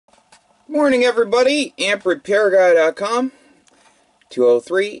Morning everybody, amprepairguy.com,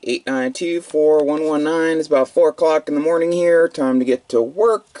 203-892-4119. It's about 4 o'clock in the morning here, time to get to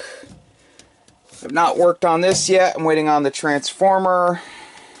work. I've not worked on this yet, I'm waiting on the transformer.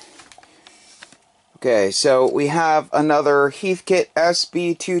 Okay, so we have another Heathkit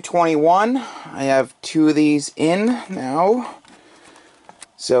Sb-221. I have 2 of these in now.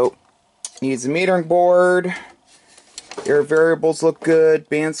 So, needs a metering board. Air variables look good,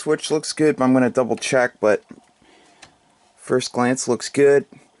 band switch looks good, but I'm going to double check, but first glance looks good.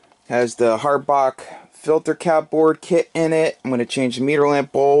 Has the Harbach filter cap board kit in it. I'm going to change the meter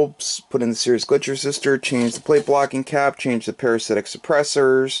lamp bulbs, put in the series glitch resistor, change the plate blocking cap, change the parasitic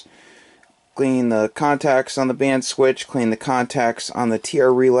suppressors, clean the contacts on the band switch, clean the contacts on the TR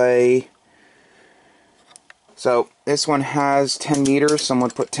relay. So this one has 10 meters,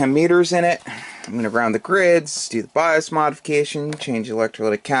 someone put 10 meters in it. I'm going to ground the grids, do the BIOS modification, change the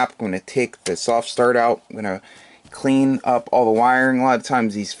electrolytic cap. I'm going to take the soft start out. I'm going to clean up all the wiring. A lot of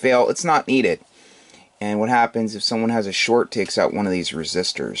times these fail. It's not needed. And what happens if someone has a short, takes out one of these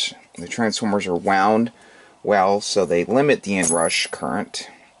resistors. The transformers are wound well, so they limit the inrush current.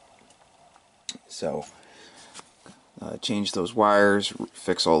 So change those wires,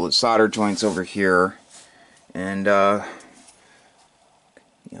 fix all the solder joints over here, and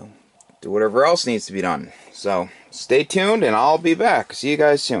do whatever else needs to be done. So stay tuned and I'll be back. See you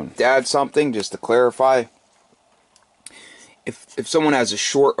guys soon. To add something, just to clarify, if someone has a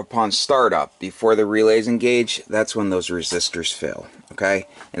short upon startup before the relays engage, that's when those resistors fail. Okay?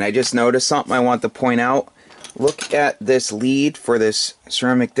 And I just noticed something I want to point out. Look at this lead for this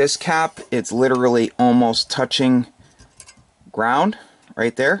ceramic disc cap. It's literally almost touching ground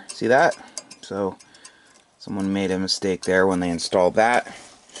right there. See that? So someone made a mistake there when they installed that.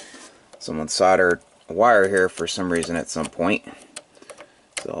 Someone soldered a wire here for some reason at some point.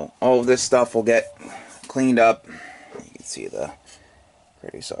 So all of this stuff will get cleaned up. You can see the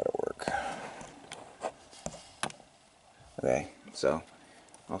pretty solder work. Okay, so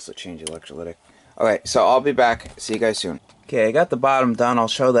also change electrolytic. Okay, so I'll be back. See you guys soon. Okay, I got the bottom done. I'll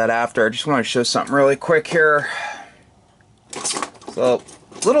show that after. I just want to show something really quick here. So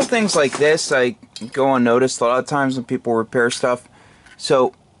little things like this I go unnoticed a lot of times when people repair stuff.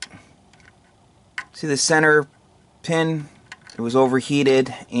 So see the center pin, it was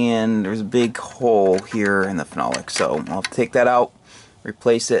overheated and there's a big hole here in the phenolic. So I'll take that out,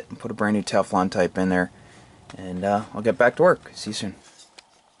 replace it, and put a brand new Teflon type in there, and I'll get back to work. See you soon.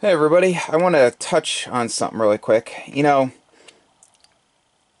 Hey everybody, I want to touch on something really quick. You know,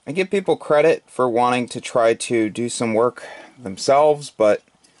 I give people credit for wanting to try to do some work themselves, but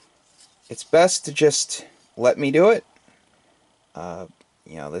it's best to just let me do it. You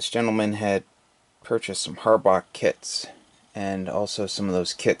know, this gentleman had purchased some Harbach kits and also some of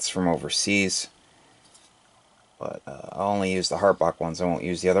those kits from overseas, but I'll only use the Harbach ones, I won't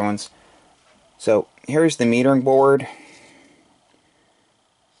use the other ones. So here's the metering board.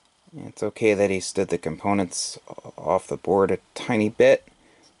 It's okay that he stood the components off the board a tiny bit,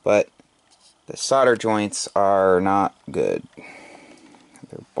 but the solder joints are not good.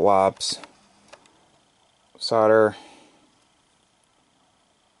 They're blobs. Solder.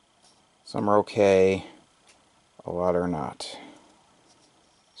 Some are okay, a lot are not.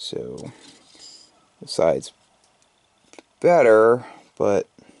 So the side's better, but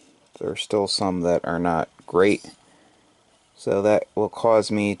there are still some that are not great. So that will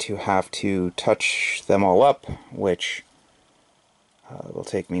cause me to have to touch them all up, which will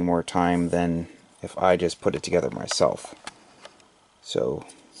take me more time than if I just put it together myself. So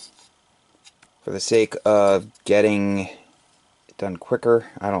for the sake of getting done quicker,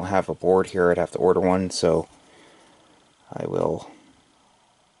 I don't have a board here, I'd have to order one, so I will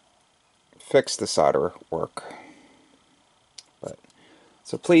fix the solder work. But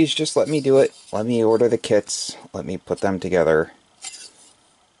so please just let me do it, let me order the kits, let me put them together.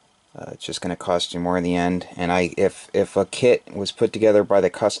 It's just going to cost you more in the end, and if a kit was put together by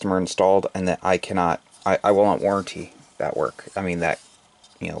the customer installed and that I will not warranty that work. I mean that,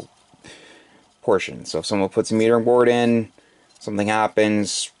 you know, portion. So if someone puts a metering board in, something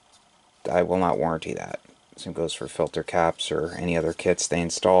happens, I will not warranty that. Same goes for filter caps or any other kits they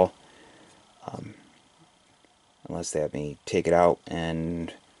install, unless they have me take it out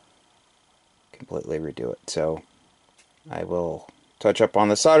and completely redo it. So I will touch up on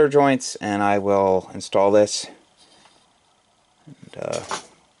the solder joints and I will install this, and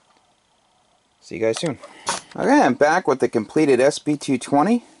see you guys soon. Okay, I'm back with the completed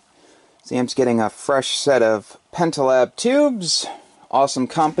Sb-220. Sam's getting a fresh set of Pentalab tubes. Awesome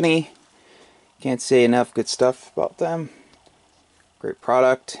company. Can't say enough good stuff about them. Great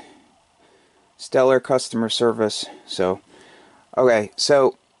product. stellar customer service. So, okay,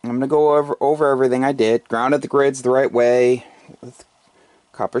 so I'm going to go over everything I did. Grounded the grids the right way with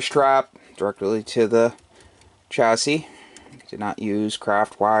copper strap directly to the chassis. Did not use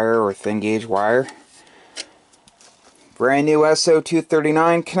craft wire or thin gauge wire. Brand new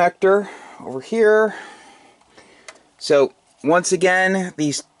Sb221 connector over here. So once again,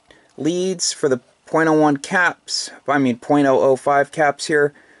 these leads for the 0.01 caps, 0.005 caps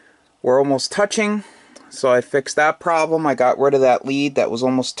here, were almost touching. So I fixed that problem. I got rid of that lead that was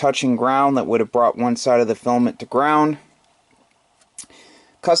almost touching ground that would have brought one side of the filament to ground.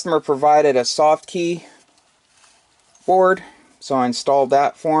 Customer provided a soft key board, so I installed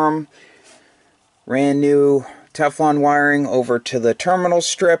that for him. Ran new Teflon wiring over to the terminal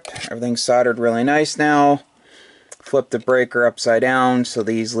strip. Everything's soldered really nice now. Flipped the breaker upside down so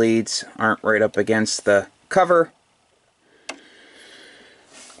these leads aren't right up against the cover.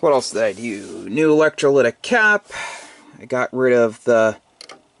 What else did I do? New electrolytic cap. I got rid of the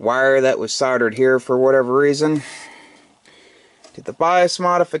wire that was soldered here for whatever reason. Did the bias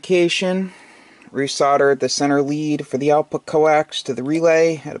modification. Resoldered the center lead for the output coax to the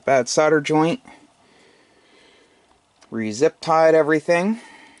relay. Had a bad solder joint. Re-zip tied everything.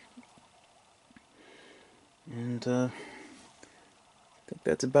 And I think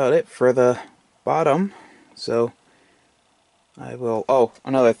that's about it for the bottom. So I will. Oh,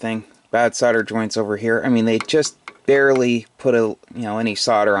 another thing. Bad solder joints over here. I mean, they just barely put any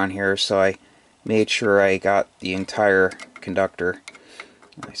solder on here, so I made sure I got the entire conductor.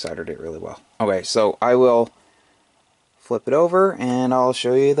 I soldered it really well. Okay, so I will flip it over and I'll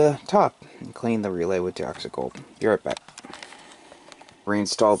show you the top and clean the relay with Deoxygold. Be right back.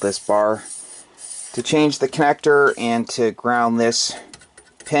 Reinstalled this bar to change the connector and to ground this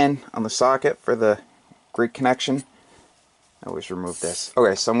pin on the socket for the grid connection. I always remove this.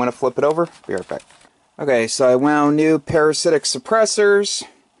 Okay, so I'm going to flip it over. Be right back. Okay, so I wound new parasitic suppressors.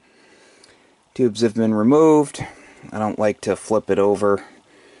 Tubes have been removed. I don't like to flip it over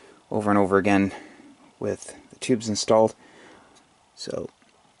and over again with the tubes installed. So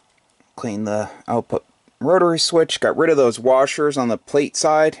clean the output rotary switch, got rid of those washers on the plate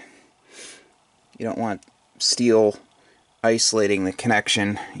side. You don't want steel isolating the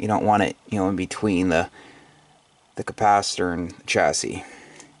connection. You don't want it, in between the capacitor and the chassis.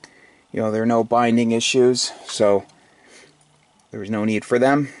 There are no binding issues, so there's no need for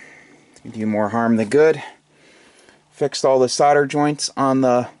them. They do more harm than good. Fixed all the solder joints on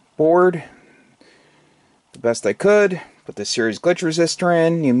the board the best I could. Put the series glitch resistor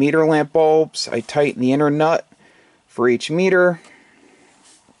in, new meter lamp bulbs. I tightened the inner nut for each meter.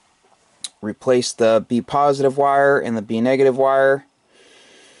 Replaced the B positive wire and the B negative wire.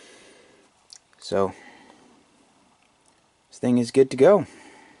 So this thing is good to go.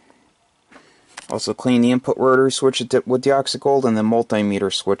 Also clean the input rotary switch with Deoxygold and the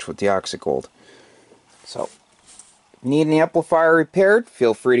multimeter switch with Deoxygold. So if you need an amplifier repaired,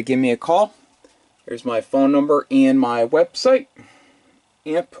 feel free to give me a call. Here's my phone number and my website,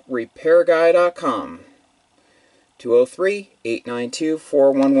 amprepairguy.com.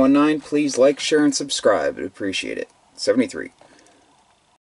 203-892-4119. Please like, share, and subscribe. I'd appreciate it. 73.